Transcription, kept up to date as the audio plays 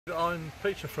I'm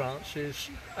Peter Francis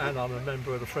and I'm a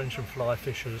member of the Frensham Fly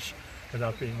Fishers, and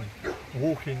I've been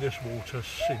walking this water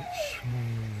since,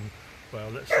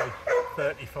 well, let's say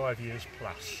 35 years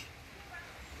plus.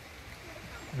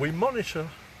 We monitor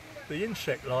the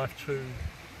insect life to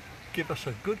give us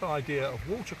a good idea of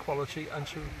water quality and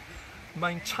to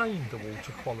maintain the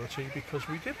water quality, because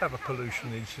we did have a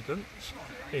pollution incident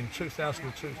in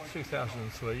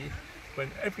 2002-2003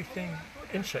 when everything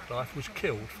insect life was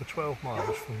killed for 12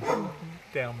 miles from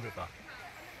downriver.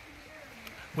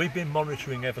 We've been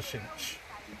monitoring ever since.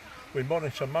 We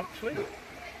monitor monthly,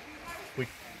 we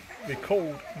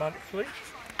record monthly,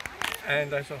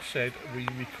 and as I said, we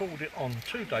record it on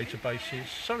two databases,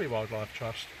 Surrey Wildlife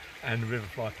Trust and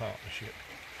Riverfly Partnership.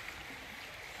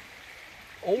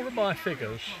 All of my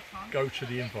figures go to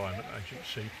the Environment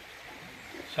Agency.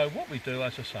 So what we do,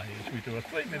 as I say, is we do a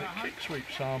 3-minute kick sweep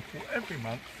sample every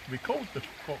month, record the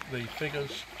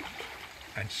figures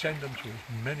and send them to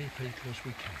as many people as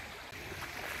we can.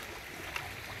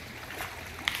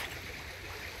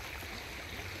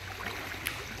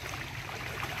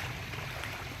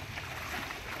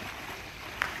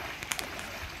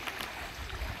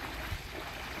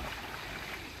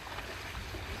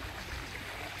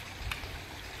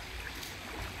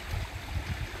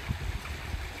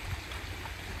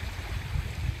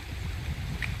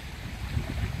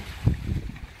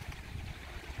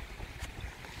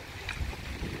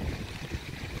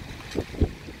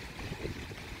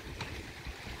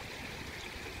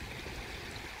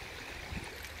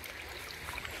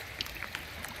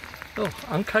 Oh,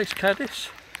 uncased caddis,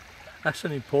 that's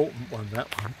an important one,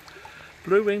 that one.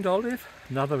 Blue-winged olive,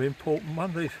 another important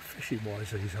one. These fishing wise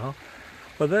these are.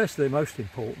 But there's the most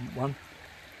important one,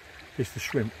 is the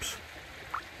shrimps,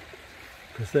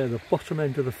 because they're the bottom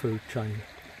end of the food chain.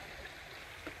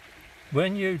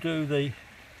 When you do the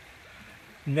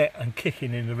net and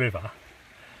kicking in the river,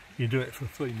 you do it for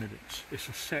 3 minutes. It's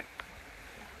a set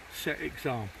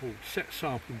example, set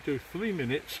sample. You do 3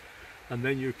 minutes, and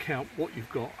then you count what you've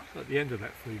got at the end of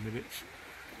that 3 minutes,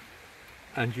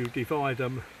 and you divide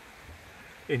them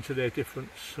into their different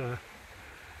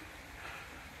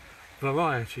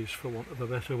varieties, for want of a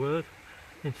better word,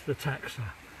 into the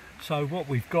taxa. So what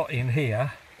we've got in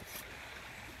here,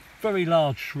 very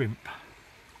large shrimp,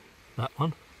 that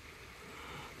one.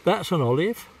 That's an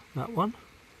olive, that one.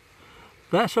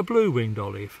 That's a blue-winged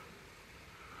olive.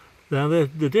 Now the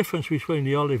difference between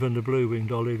the olive and the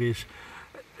blue-winged olive is,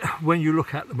 when you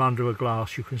look at them under a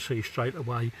glass, you can see straight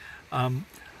away.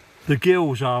 The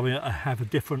gills have a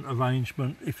different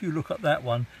arrangement. If you look at that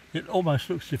one, it almost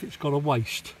looks as if it's got a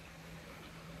waist.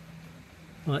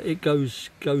 Like it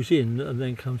goes in and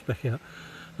then comes back out.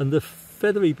 And the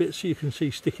feathery bits you can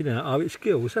see sticking out are its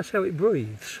gills. That's how it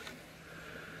breathes.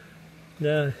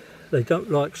 Now, they don't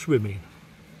like swimming.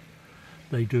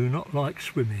 They do not like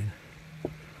swimming.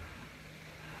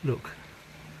 Look.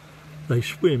 They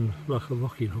swim like a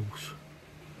rocking horse.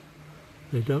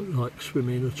 They don't like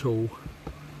swimming at all.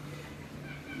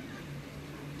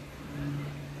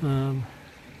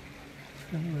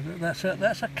 That's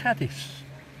a caddis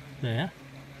there.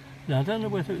 Now I don't know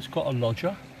whether it's got a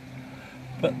lodger,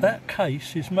 but that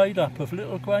case is made up of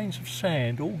little grains of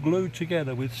sand all glued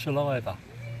together with saliva.